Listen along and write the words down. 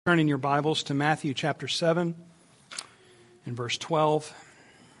Turn in your Bibles to Matthew chapter 7 and verse 12.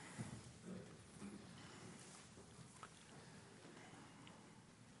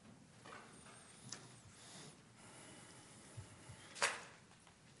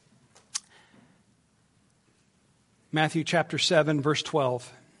 Matthew chapter 7, verse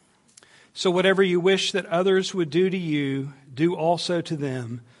 12. So whatever you wish that others would do to you, do also to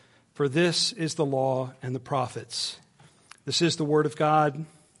them, for this is the law and the prophets. This is the word of God.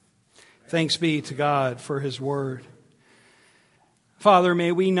 Thanks be to God for His word. Father,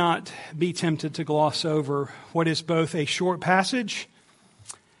 may we not be tempted to gloss over what is both a short passage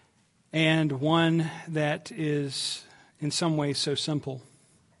and one that is in some ways so simple,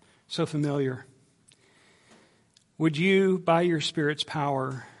 so familiar. Would you, by your Spirit's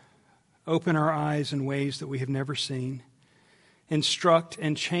power, open our eyes in ways that we have never seen, instruct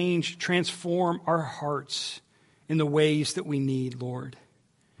and change, transform our hearts in the ways that we need, Lord,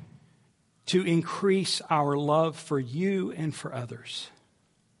 to increase our love for you and for others.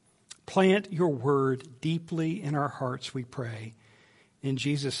 Plant your word deeply in our hearts, we pray. In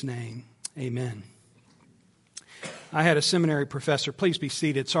Jesus' name, amen. I had a seminary professor. Please be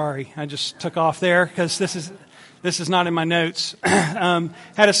seated. Sorry, I just took off there because this is not in my notes. Had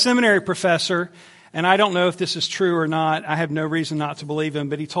a seminary professor, and I don't know if this is true or not. I have no reason not to believe him,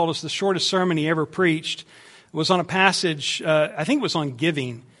 but he told us the shortest sermon he ever preached was on a passage, I think it was on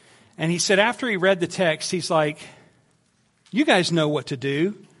giving. And he said after he read the text, he's like, you guys know what to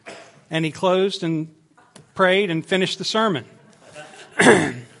do. And he closed and prayed and finished the sermon.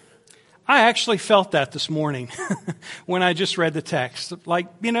 I actually felt that this morning when I just read the text.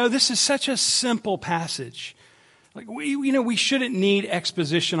 Like, this is such a simple passage. Like, we shouldn't need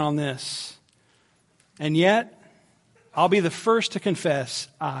exposition on this. And yet, I'll be the first to confess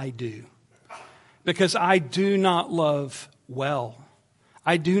I do. Because I do not love well.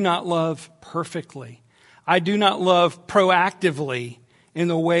 I do not love perfectly. I do not love proactively in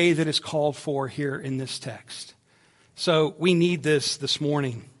the way that is called for here in this text. So we need this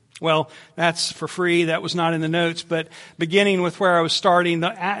morning. Well, that's for free. That was not in the notes, but beginning with where I was starting,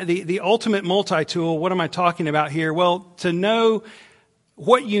 the ultimate multi-tool, what am I talking about here? Well, to know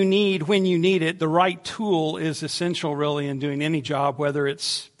what you need when you need it, the right tool is essential really in doing any job, whether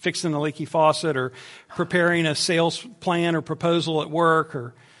it's fixing a leaky faucet or preparing a sales plan or proposal at work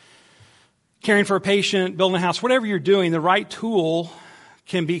or caring for a patient, building a house, whatever you're doing, the right tool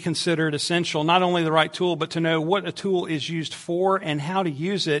can be considered essential. Not only the right tool, but to know what a tool is used for and how to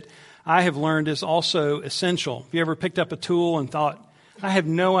use it, I have learned is also essential. Have you ever picked up a tool and thought, I have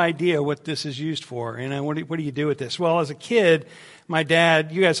no idea what this is used for. What do you do with this? Well, as a kid, my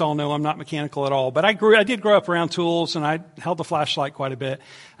dad, you guys all know I'm not mechanical at all, but I did grow up around tools and I held the flashlight quite a bit.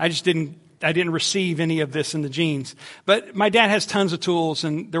 I didn't receive any of this in the genes. But my dad has tons of tools,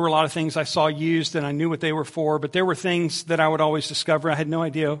 and there were a lot of things I saw used and I knew what they were for, but there were things that I would always discover I had no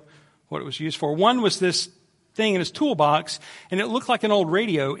idea what it was used for. One was this thing in his toolbox, and it looked like an old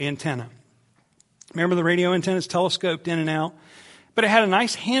radio antenna. Remember the radio antennas telescoped in and out? But it had a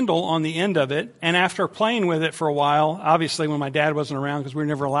nice handle on the end of it, and after playing with it for a while, obviously when my dad wasn't around because we were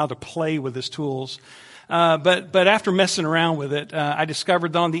never allowed to play with his tools, but after messing around with it, I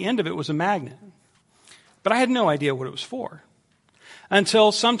discovered that on the end of it was a magnet. But I had no idea what it was for.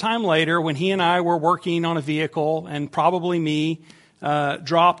 Until sometime later when he and I were working on a vehicle, and probably me,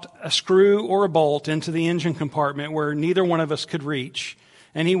 dropped a screw or a bolt into the engine compartment where neither one of us could reach.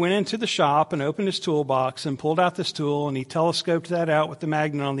 And he went into the shop and opened his toolbox and pulled out this tool, and he telescoped that out with the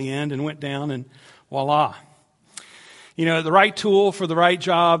magnet on the end and went down, and voila. The right tool for the right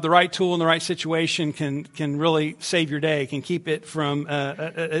job, the right tool in the right situation can really save your day, can keep it from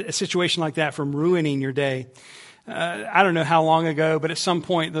a situation like that from ruining your day. I don't know how long ago, but at some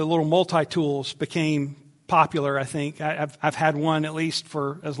point the little multi-tools became popular, I think. I've had one at least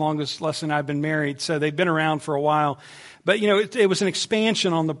for as long as Leslie and I have been married, so they've been around for a while. But, it was an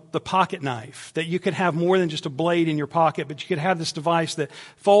expansion on the pocket knife, that you could have more than just a blade in your pocket, but you could have this device that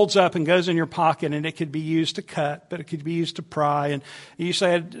folds up and goes in your pocket, and it could be used to cut, but it could be used to pry. And it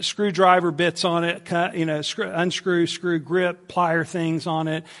usually had screwdriver bits on it, cut, unscrew, screw grip, plier things on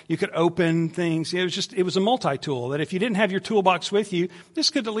it. You could open things. It was a multi-tool that if you didn't have your toolbox with you,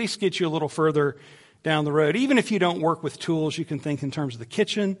 this could at least get you a little further down the road. Even if you don't work with tools, you can think in terms of the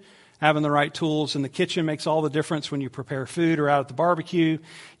kitchen. Having the right tools in the kitchen makes all the difference when you prepare food or out at the barbecue.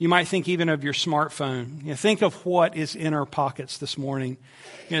 You might think even of your smartphone. Think of what is in our pockets this morning.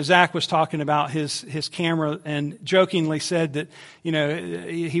 Zach was talking about his camera and jokingly said that,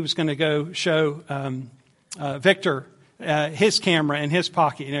 he was going to go show Victor his camera in his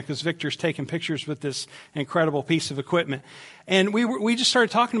pocket, because Victor's taking pictures with this incredible piece of equipment. And we just started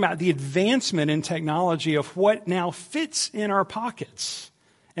talking about the advancement in technology of what now fits in our pockets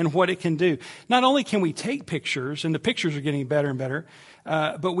and what it can do. Not only can we take pictures, and the pictures are getting better and better,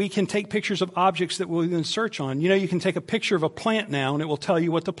 but we can take pictures of objects that we'll even search on. You know, you can take a picture of a plant now and it will tell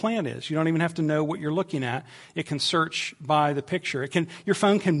you what the plant is. You don't even have to know what you're looking at. It can search by the picture. Your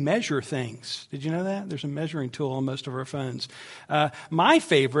phone can measure things. Did you know that? There's a measuring tool on most of our phones. My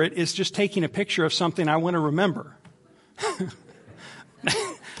favorite is just taking a picture of something I want to remember.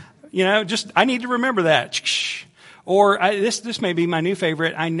 You know, I need to remember that. Or this may be my new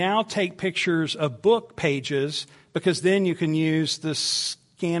favorite. I now take pictures of book pages because then you can use the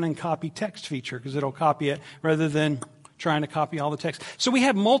scan and copy text feature because it'll copy it rather than trying to copy all the text. So we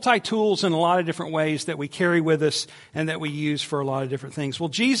have multi-tools in a lot of different ways that we carry with us and that we use for a lot of different things. Well,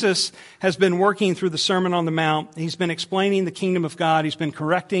 Jesus has been working through the Sermon on the Mount. He's been explaining the kingdom of God. He's been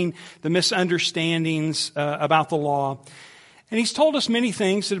correcting the misunderstandings about the law. And he's told us many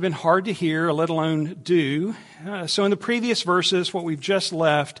things that have been hard to hear, let alone do. So in the previous verses, what we've just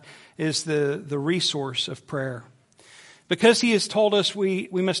left is the resource of prayer. Because he has told us we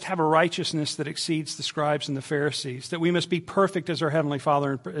must have a righteousness that exceeds the scribes and the Pharisees, that we must be perfect as our Heavenly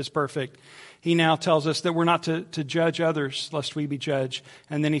Father is perfect. He now tells us that we're not to judge others, lest we be judged.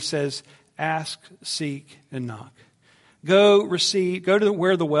 And then he says, ask, seek, and knock. Go to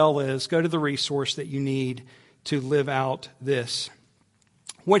where the well is, go to the resource that you need to live out this.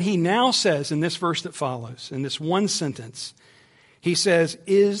 What he now says in this verse that follows, in this one sentence, he says,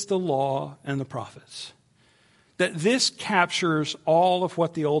 is the law and the prophets. That this captures all of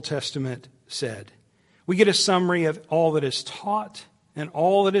what the Old Testament said. We get a summary of all that is taught and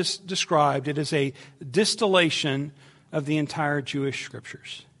all that is described. It is a distillation of the entire Jewish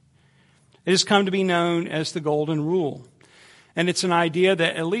scriptures. It has come to be known as the Golden Rule. And it's an idea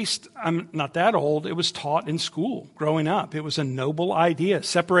that, at least I'm not that old, it was taught in school growing up. It was a noble idea,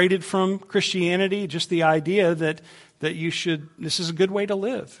 separated from Christianity, just the idea that this is a good way to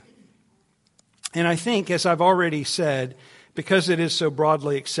live. And I think, as I've already said, because it is so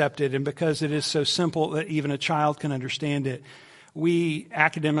broadly accepted and because it is so simple that even a child can understand it, we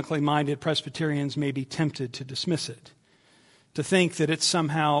academically minded Presbyterians may be tempted to dismiss it, to think that it's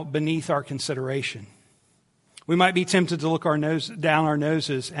somehow beneath our consideration. We might be tempted to look down our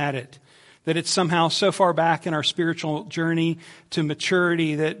noses at it, that it's somehow so far back in our spiritual journey to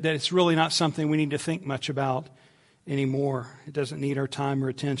maturity that it's really not something we need to think much about anymore. It doesn't need our time or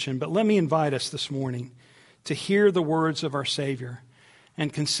attention. But let me invite us this morning to hear the words of our Savior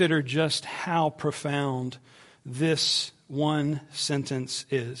and consider just how profound this one sentence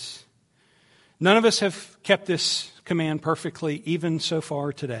is. None of us have kept this command perfectly, even so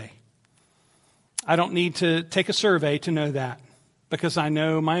far today. I don't need to take a survey to know that, because I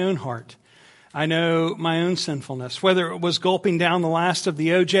know my own heart. I know my own sinfulness, whether it was gulping down the last of the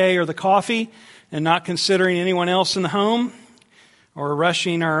OJ or the coffee and not considering anyone else in the home, or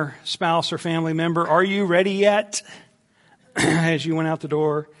rushing our spouse or family member, are you ready yet? As you went out the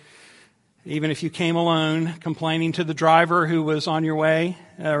door, even if you came alone, complaining to the driver who was on your way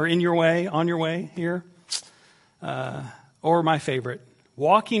here. Or my favorite,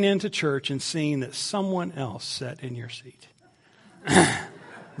 walking into church and seeing that someone else sat in your seat.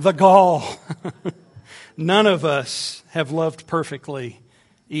 The gall. None of us have loved perfectly,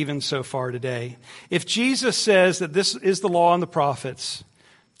 even so far today. If Jesus says that this is the law and the prophets,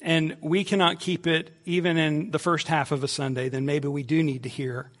 and we cannot keep it even in the first half of a Sunday, then maybe we do need to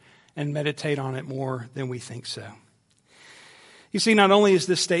hear and meditate on it more than we think so. You see, not only is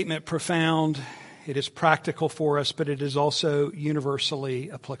this statement profound, it is practical for us, but it is also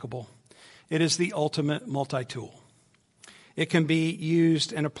universally applicable. It is the ultimate multi-tool. It can be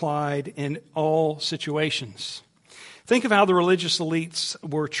used and applied in all situations. Think of how the religious elites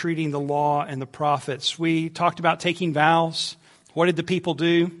were treating the law and the prophets. We talked about taking vows. What did the people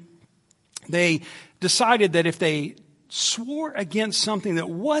do? They decided that if they swore against something that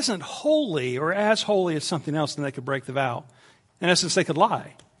wasn't holy or as holy as something else, then they could break the vow. In essence, they could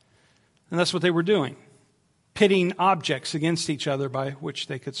lie. And that's what they were doing, pitting objects against each other by which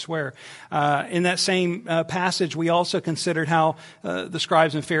they could swear. In that same passage, we also considered how the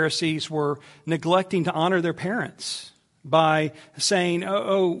scribes and Pharisees were neglecting to honor their parents by saying,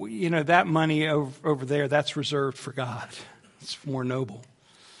 that money over there, that's reserved for God. It's more noble.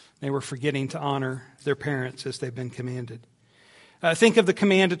 They were forgetting to honor their parents as they've been commanded. Think of the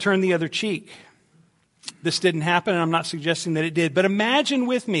command to turn the other cheek. This didn't happen, and I'm not suggesting that it did. But imagine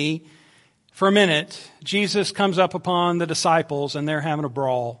with me for a minute, Jesus comes up upon the disciples, and they're having a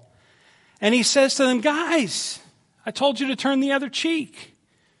brawl. And he says to them, guys, I told you to turn the other cheek.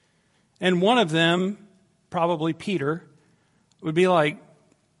 And one of them, probably Peter, would be like,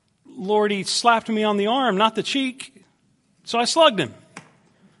 Lord, he slapped me on the arm, not the cheek, so I slugged him,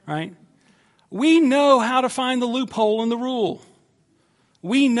 right? We know how to find the loophole in the rule.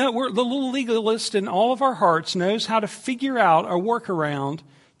 We know, the little legalist in all of our hearts knows how to figure out a workaround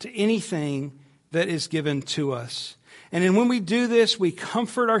to anything that is given to us. And then when we do this, we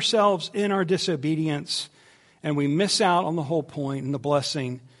comfort ourselves in our disobedience, and we miss out on the whole point and the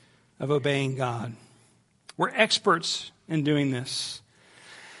blessing of obeying God. We're experts in doing this.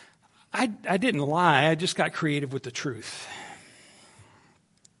 I didn't lie. I just got creative with the truth.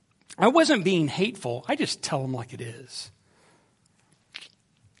 I wasn't being hateful. I just tell them like it is.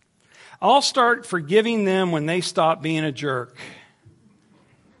 I'll start forgiving them when they stop being a jerk.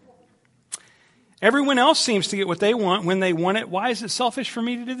 Everyone else seems to get what they want when they want it. Why is it selfish for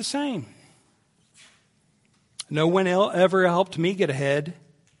me to do the same? No one ever helped me get ahead.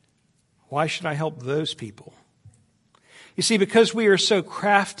 Why should I help those people? You see, because we are so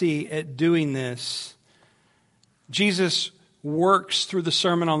crafty at doing this, Jesus works through the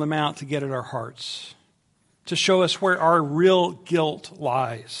Sermon on the Mount to get at our hearts, to show us where our real guilt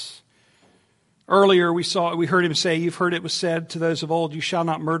lies. Earlier we heard him say, you've heard it was said to those of old, you shall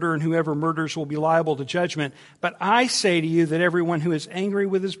not murder, and whoever murders will be liable to judgment. But I say to you that everyone who is angry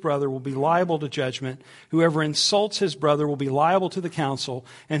with his brother will be liable to judgment. Whoever insults his brother will be liable to the council,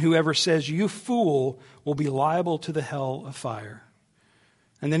 and whoever says, you fool, will be liable to the hell of fire.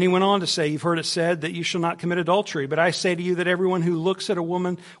 And then he went on to say, you've heard it said that you shall not commit adultery. But I say to you that everyone who looks at a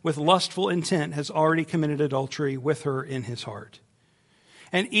woman with lustful intent has already committed adultery with her in his heart.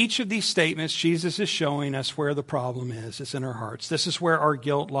 And each of these statements, Jesus is showing us where the problem is. It's in our hearts. This is where our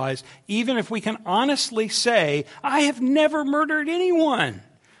guilt lies. Even if we can honestly say, I have never murdered anyone.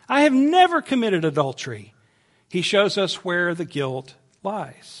 I have never committed adultery. He shows us where the guilt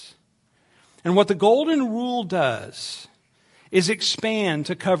lies. And what the golden rule does is expand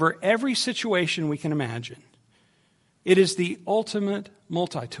to cover every situation we can imagine. It is the ultimate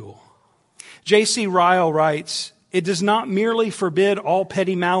multi-tool. J.C. Ryle writes, it does not merely forbid all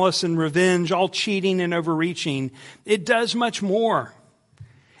petty malice and revenge, all cheating and overreaching. It does much more.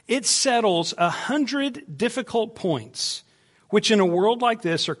 It settles 100 difficult points, which in a world like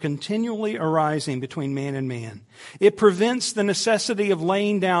this are continually arising between man and man. It prevents the necessity of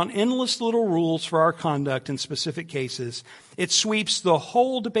laying down endless little rules for our conduct in specific cases. It sweeps the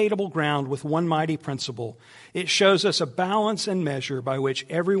whole debatable ground with one mighty principle. It shows us a balance and measure by which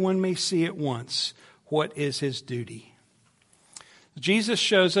everyone may see at once what is his duty. Jesus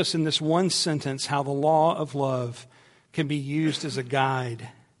shows us in this one sentence how the law of love can be used as a guide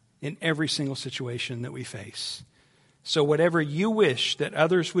in every single situation that we face. So whatever you wish that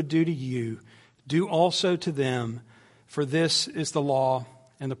others would do to you, do also to them, for this is the law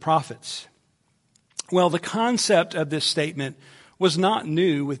and the prophets. Well, the concept of this statement was not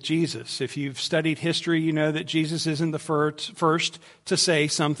new with Jesus. If you've studied history, you know that Jesus isn't the first to say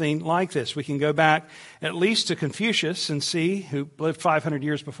something like this. We can go back at least to Confucius and see, who lived 500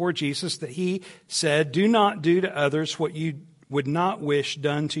 years before Jesus, that he said, do not do to others what you would not wish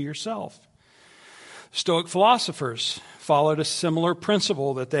done to yourself. Stoic philosophers followed a similar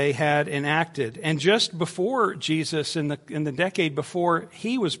principle that they had enacted. And just before Jesus, in the decade before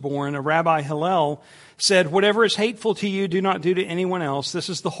he was born, a Rabbi Hillel said, whatever is hateful to you, do not do to anyone else. This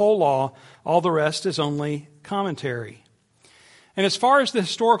is the whole law. All the rest is only commentary. And as far as the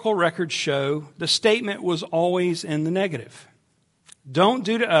historical records show, the statement was always in the negative. Don't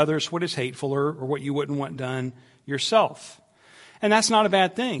do to others what is hateful or what you wouldn't want done yourself. And that's not a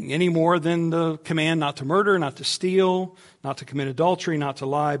bad thing, any more than the command not to murder, not to steal, not to commit adultery, not to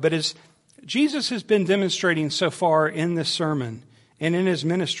lie. But as Jesus has been demonstrating so far in this sermon and in his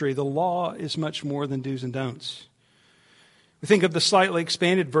ministry, the law is much more than do's and don'ts. We think of the slightly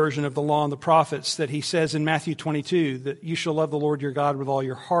expanded version of the law and the prophets that he says in Matthew 22, that you shall love the Lord your God with all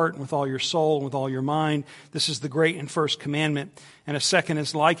your heart and with all your soul and with all your mind. This is the great and first commandment. And a second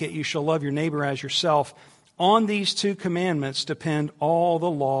is like it, you shall love your neighbor as yourself. On these two commandments depend all the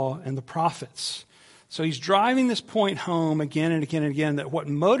law and the prophets. So he's driving this point home again and again and again, that what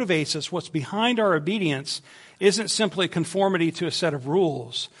motivates us, what's behind our obedience, isn't simply conformity to a set of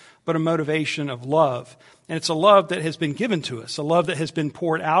rules, but a motivation of love. And it's a love that has been given to us, a love that has been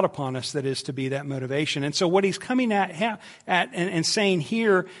poured out upon us that is to be that motivation. And so what he's coming at and saying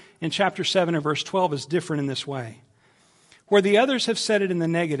here in chapter 7 and verse 12 is different in this way. Where the others have said it in the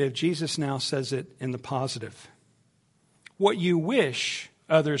negative, Jesus now says it in the positive. What you wish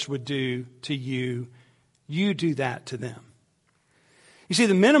others would do to you, you do that to them. You see,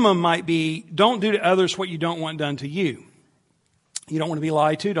 the minimum might be, don't do to others what you don't want done to you. You don't want to be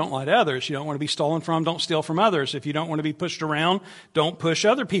lied to, don't lie to others. You don't want to be stolen from, don't steal from others. If you don't want to be pushed around, don't push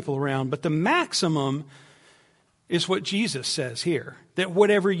other people around. But the maximum is what Jesus says here, that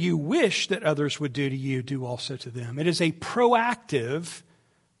whatever you wish that others would do to you, do also to them. It is a proactive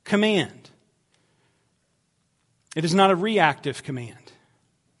command. It is not a reactive command.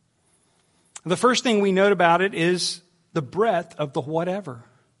 The first thing we note about it is the breadth of the whatever.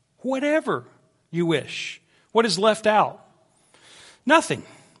 Whatever you wish. What is left out? Nothing.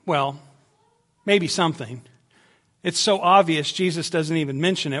 Well, maybe something. It's so obvious Jesus doesn't even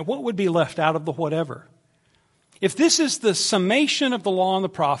mention it. What would be left out of the whatever? If this is the summation of the law and the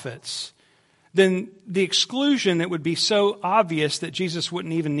prophets, then the exclusion that would be so obvious that Jesus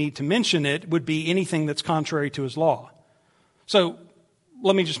wouldn't even need to mention it would be anything that's contrary to his law. So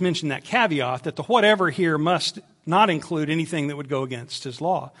let me just mention that caveat that the whatever here must not include anything that would go against his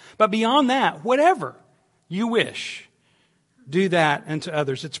law. But beyond that, whatever you wish, do that unto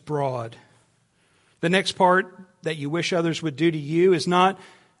others. It's broad. The next part that you wish others would do to you is not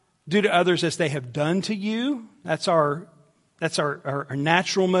do to others as they have done to you. That's our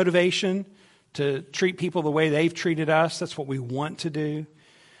natural motivation, to treat people the way they've treated us. That's what we want to do.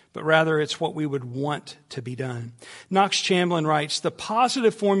 But rather it's what we would want to be done. Knox Chamberlain writes, the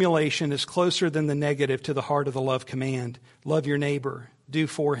positive formulation is closer than the negative to the heart of the love command. Love your neighbor. Do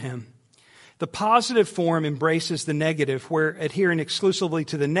for him. The positive form embraces the negative, where adhering exclusively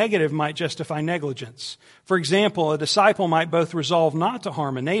to the negative might justify negligence. For example, a disciple might both resolve not to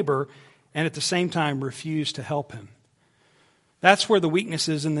harm a neighbor and at the same time refuse to help him. That's where the weakness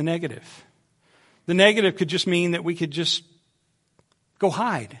is in the negative. The negative could just mean that we could just go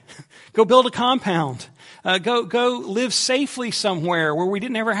hide, go build a compound, go live safely somewhere where we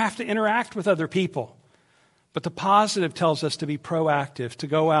didn't ever have to interact with other people. But the positive tells us to be proactive, to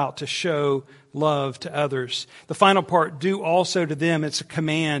go out, to show love to others. The final part, do also to them. It's a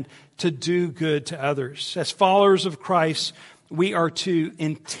command to do good to others. As followers of Christ, we are to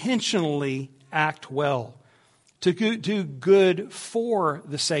intentionally act well, to do good for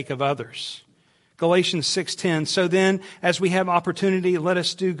the sake of others. Galatians 6:10, so then, as we have opportunity, let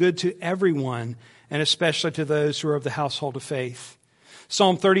us do good to everyone, and especially to those who are of the household of faith.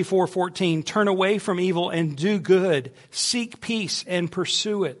 Psalm 34:14, turn away from evil and do good. Seek peace and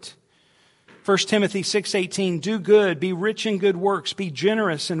pursue it. 1 Timothy 6:18, do good, be rich in good works, be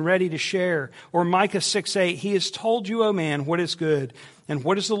generous and ready to share. Or Micah 6:8, he has told you, O man, what is good, and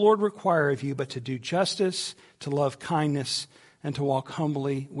what does the Lord require of you but to do justice, to love kindness, and to walk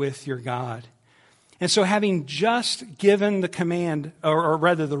humbly with your God. And so having just given the command, or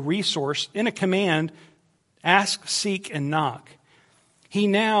rather the resource in a command, ask, seek, and knock, he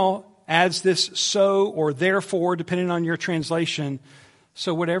now adds this so or therefore, depending on your translation.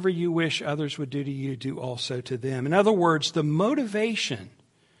 So whatever you wish others would do to you, do also to them. In other words, the motivation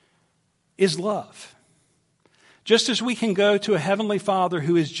is love. Just as we can go to a heavenly Father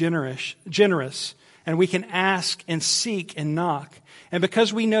who is generous, and we can ask and seek and knock. And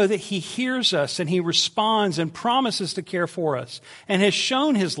because we know that he hears us and he responds and promises to care for us and has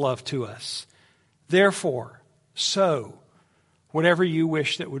shown his love to us, therefore, so, whatever you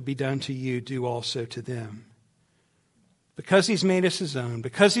wish that would be done to you, do also to them. Because he's made us his own,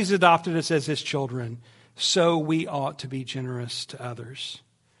 because he's adopted us as his children, so we ought to be generous to others.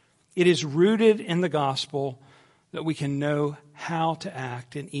 It is rooted in the gospel that we can know how to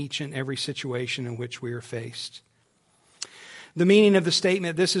act in each and every situation in which we are faced. The meaning of the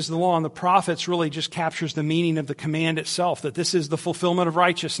statement, this is the law and the prophets, really just captures the meaning of the command itself, that this is the fulfillment of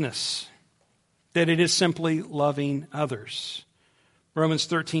righteousness, that it is simply loving others. Romans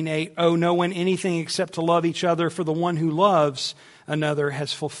 13:8, owe no one anything except to love each other, for the one who loves another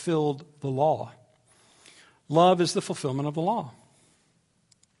has fulfilled the law. Love is the fulfillment of the law.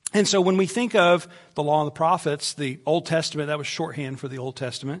 And so when we think of the law and the prophets, the Old Testament, that was shorthand for the Old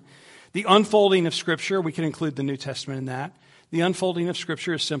Testament. The unfolding of Scripture, we can include the New Testament in that. The unfolding of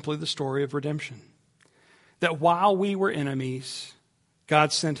Scripture is simply the story of redemption. That while we were enemies,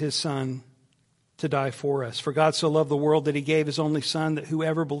 God sent his Son to die for us. For God so loved the world that he gave his only Son, that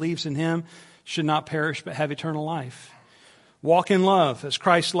whoever believes in him should not perish but have eternal life. Walk in love as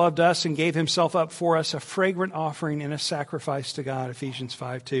Christ loved us and gave himself up for us, a fragrant offering and a sacrifice to God, Ephesians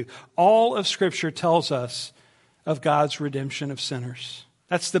 5:2. All of Scripture tells us of God's redemption of sinners.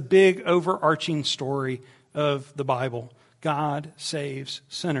 That's the big overarching story of the Bible. God saves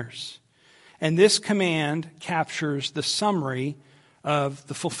sinners. And this command captures the summary of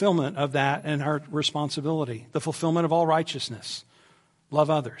the fulfillment of that and our responsibility. The fulfillment of all righteousness. Love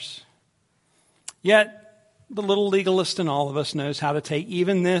others. Yet, the little legalist in all of us knows how to take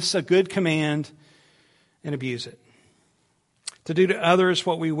even this, a good command, and abuse it. To do to others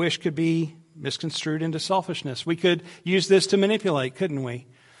what we wish could be misconstrued into selfishness. We could use this to manipulate, couldn't we?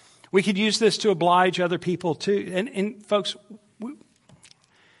 We could use this to oblige other people too. And folks,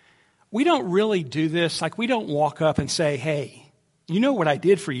 we don't really do this. Like, we don't walk up and say, hey, you know what I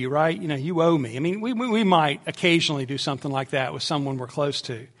did for you, right? You know, you owe me. I mean, we might occasionally do something like that with someone we're close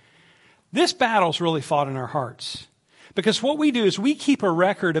to. This battle's really fought in our hearts. Because what we do is we keep a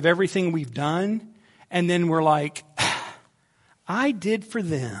record of everything we've done, and then we're like, I did for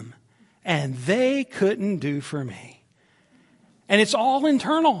them, and they couldn't do for me. And it's all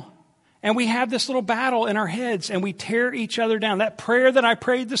internal. And we have this little battle in our heads, and we tear each other down. That prayer that I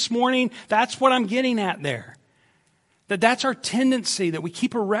prayed this morning, that's what I'm getting at there. That's our tendency, that we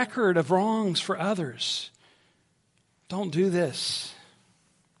keep a record of wrongs for others. Don't do this.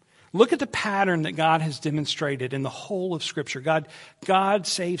 Look at the pattern that God has demonstrated in the whole of Scripture. God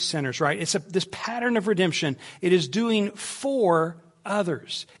saves sinners, right? It's this pattern of redemption. It is doing for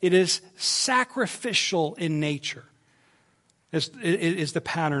others. It is sacrificial in nature. Is the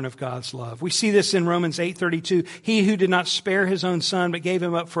pattern of God's love. We see this in Romans 8:32. He who did not spare his own son, but gave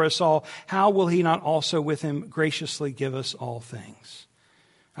him up for us all, how will he not also with him graciously give us all things?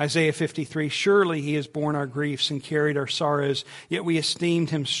 Isaiah 53, surely he has borne our griefs and carried our sorrows, yet we esteemed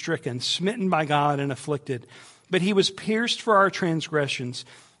him stricken, smitten by God and afflicted. But he was pierced for our transgressions.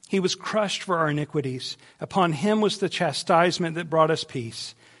 He was crushed for our iniquities. Upon him was the chastisement that brought us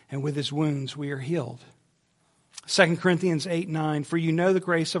peace, and with his wounds we are healed. 2 Corinthians 8:9, for you know the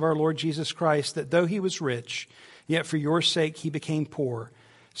grace of our Lord Jesus Christ, that though he was rich, yet for your sake he became poor,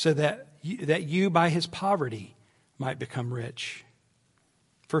 so that you by his poverty might become rich.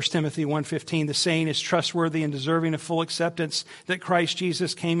 1 Timothy 1:15, the saying is trustworthy and deserving of full acceptance, that Christ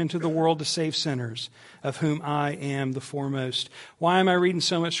Jesus came into the world to save sinners, of whom I am the foremost. Why am I reading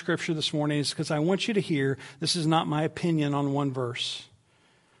so much Scripture this morning? It's because I want you to hear this is not my opinion on one verse.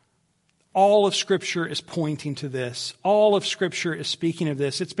 All of Scripture is pointing to this. All of Scripture is speaking of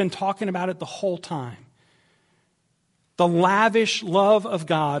this. It's been talking about it the whole time. The lavish love of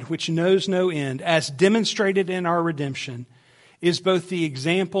God, which knows no end, as demonstrated in our redemption, is both the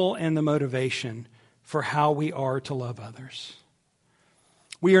example and the motivation for how we are to love others.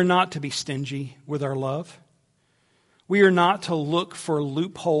 We are not to be stingy with our love. We are not to look for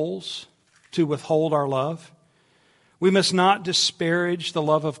loopholes to withhold our love. We must not disparage the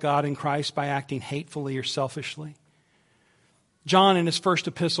love of God in Christ by acting hatefully or selfishly. John, in his first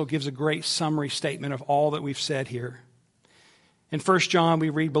epistle, gives a great summary statement of all that we've said here. In 1 John, we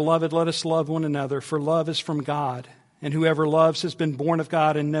read, beloved, let us love one another, for love is from God, and whoever loves has been born of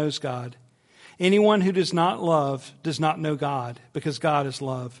God and knows God. Anyone who does not love does not know God, because God is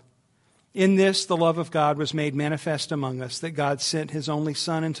love. In this, the love of God was made manifest among us, that God sent his only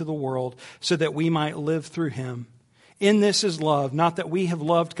Son into the world so that we might live through him. In this is love, not that we have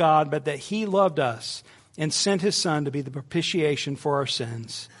loved God, but that he loved us and sent his Son to be the propitiation for our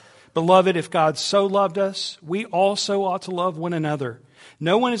sins. Beloved, if God so loved us, we also ought to love one another.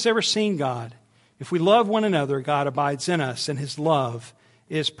 No one has ever seen God. If we love one another, God abides in us, and his love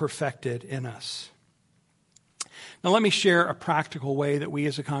is perfected in us. Now let me share a practical way that we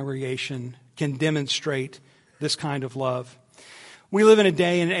as a congregation can demonstrate this kind of love. We live in a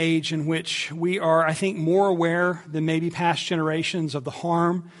day and age in which we are, I think, more aware than maybe past generations of the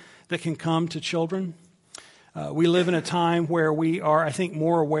harm that can come to children. We live in a time where we are, I think,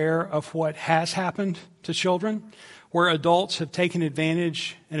 more aware of what has happened to children, where adults have taken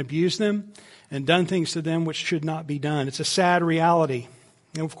advantage and abused them and done things to them which should not be done. It's a sad reality.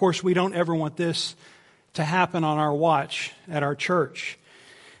 And of course, we don't ever want this to happen on our watch at our church.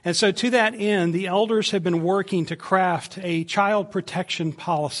 And so to that end, the elders have been working to craft a child protection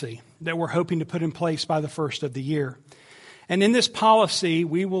policy that we're hoping to put in place by the first of the year. And in this policy,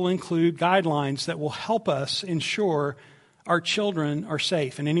 we will include guidelines that will help us ensure our children are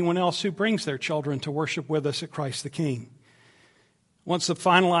safe and anyone else who brings their children to worship with us at Christ the King. Once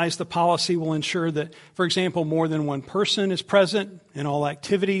finalized, the policy will ensure that, for example, more than one person is present in all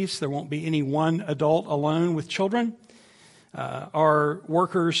activities. There won't be any one adult alone with children. Our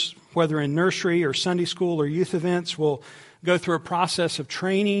workers, whether in nursery or Sunday school or youth events, will go through a process of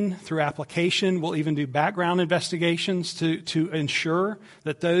training, through application. We'll even do background investigations to ensure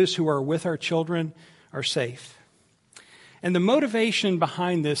that those who are with our children are safe. And the motivation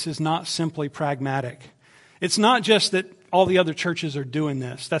behind this is not simply pragmatic. It's not just that all the other churches are doing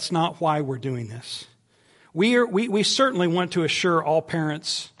this. That's not why we're doing this. We certainly want to assure all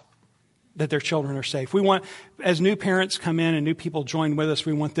parents that their children are safe. We want, as new parents come in and new people join with us,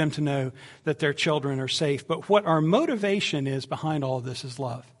 we want them to know that their children are safe. But what our motivation is behind all of this is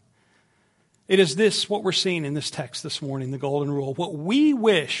love. It is this, what we're seeing in this text this morning, the golden rule. What we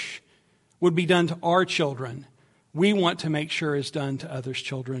wish would be done to our children, we want to make sure is done to others'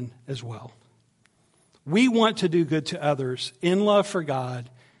 children as well. We want to do good to others in love for God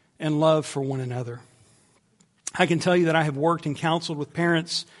and love for one another. I can tell you that I have worked and counseled with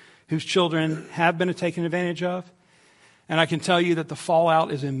parents whose children have been taken advantage of. And I can tell you that the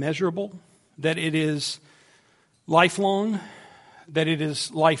fallout is immeasurable, that it is lifelong, that it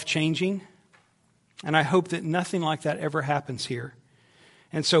is life-changing. And I hope that nothing like that ever happens here.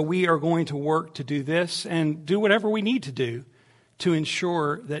 And so we are going to work to do this and do whatever we need to do to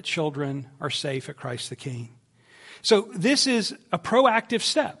ensure that children are safe at Christ the King. So this is a proactive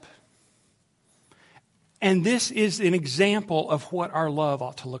step. And this is an example of what our love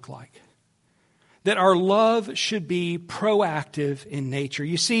ought to look like. That our love should be proactive in nature.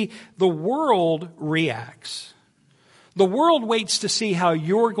 You see, the world reacts. The world waits to see how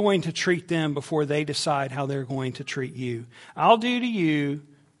you're going to treat them before they decide how they're going to treat you. I'll do to you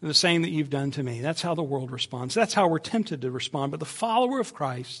the same that you've done to me. That's how the world responds. That's how we're tempted to respond. But the follower of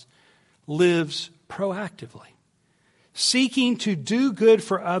Christ lives proactively, seeking to do good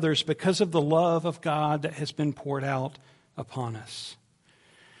for others because of the love of God that has been poured out upon us.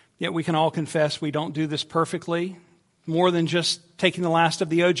 Yet we can all confess we don't do this perfectly, more than just taking the last of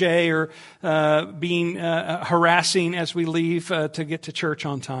the OJ or being harassing as we leave to get to church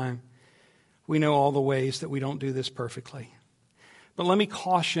on time. We know all the ways that we don't do this perfectly. But let me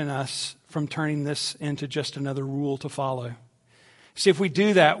caution us from turning this into just another rule to follow. See, if we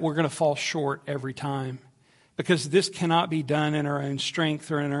do that, we're going to fall short every time, because this cannot be done in our own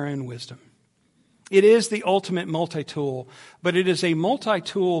strength or in our own wisdom. It is the ultimate multi-tool, but it is a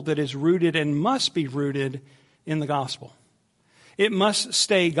multi-tool that is rooted and must be rooted in the gospel. It must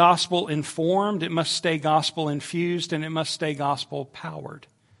stay gospel-informed, it must stay gospel-infused, and it must stay gospel-powered.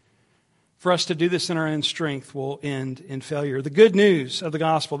 For us to do this in our own strength will end in failure. The good news of the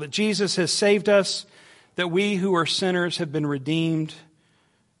gospel, that Jesus has saved us, that we who are sinners have been redeemed,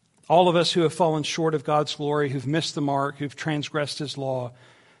 all of us who have fallen short of God's glory, who've missed the mark, who've transgressed His law,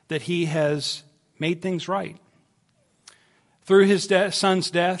 that He has made things right. Through His Son's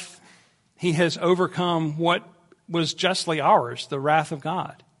death, He has overcome what was justly ours, the wrath of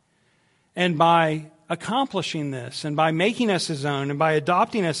God. And by accomplishing this, and by making us His own, and by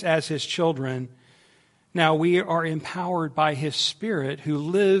adopting us as His children, now we are empowered by His Spirit who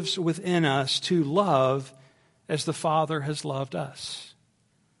lives within us to love as the Father has loved us.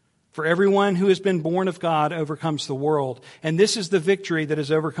 For everyone who has been born of God overcomes the world. And this is the victory that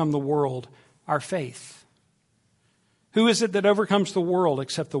has overcome the world, our faith. Who is it that overcomes the world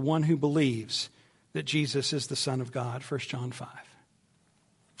except the one who believes that Jesus is the Son of God? 1 John 5.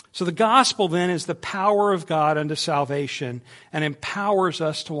 So the gospel then is the power of God unto salvation and empowers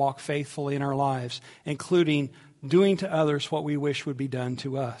us to walk faithfully in our lives, including doing to others what we wish would be done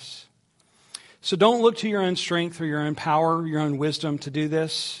to us. So don't look to your own strength or your own power, your own wisdom to do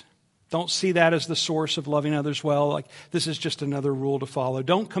this. Don't see that as the source of loving others well, like this is just another rule to follow.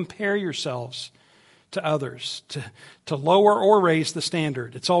 Don't compare yourselves to others, to lower or raise the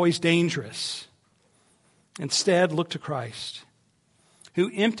standard. It's always dangerous. Instead, look to Christ, who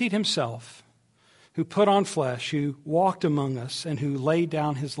emptied Himself, who put on flesh, who walked among us, and who laid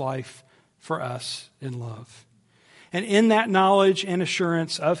down His life for us in love. And in that knowledge and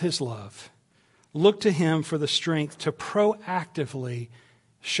assurance of His love, look to Him for the strength to proactively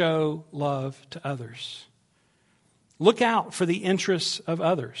show love to others. Look out for the interests of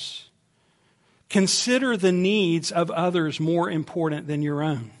others. Consider the needs of others more important than your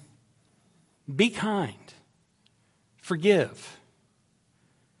own. Be kind. Forgive.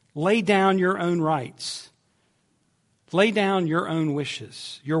 Lay down your own rights. Lay down your own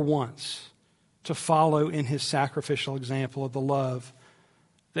wishes, your wants, to follow in His sacrificial example of the love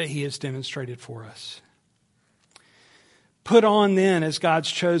that He has demonstrated for us. Put on then, as God's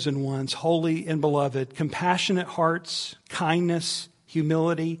chosen ones, holy and beloved, compassionate hearts, kindness,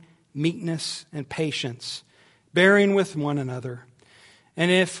 humility, meekness, and patience, bearing with one another.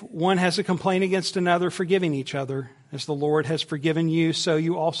 And if one has a complaint against another, forgiving each other, as the Lord has forgiven you, so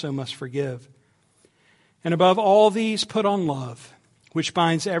you also must forgive. And above all these, put on love, which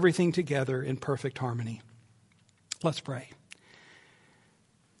binds everything together in perfect harmony. Let's pray.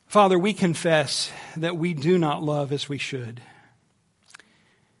 Father, we confess that we do not love as we should.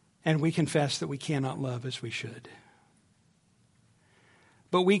 And we confess that we cannot love as we should.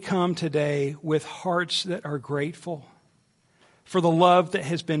 But we come today with hearts that are grateful, for the love that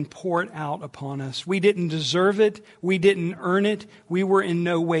has been poured out upon us. We didn't deserve it. We didn't earn it. We were in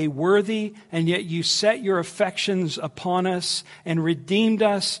no way worthy, and yet you set your affections upon us and redeemed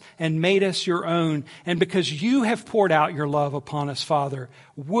us and made us your own. And because you have poured out your love upon us, Father,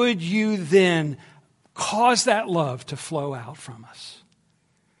 would you then cause that love to flow out from us?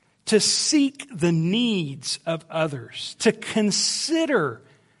 To seek the needs of others, to consider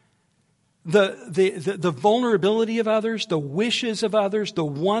the vulnerability of others, the wishes of others, the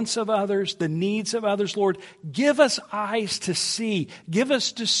wants of others, the needs of others. Lord, give us eyes to see. Give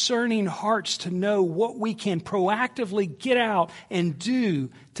us discerning hearts to know what we can proactively get out and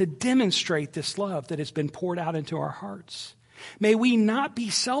do to demonstrate this love that has been poured out into our hearts. May we not be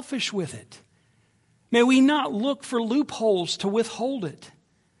selfish with it. May we not look for loopholes to withhold it.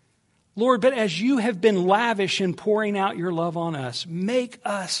 Lord, but as you have been lavish in pouring out your love on us, make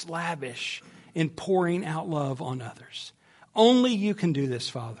us lavish in pouring out love on others. Only you can do this,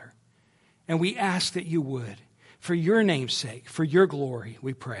 Father. And we ask that you would. For your name's sake, for your glory,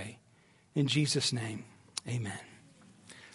 we pray. In Jesus' name, amen.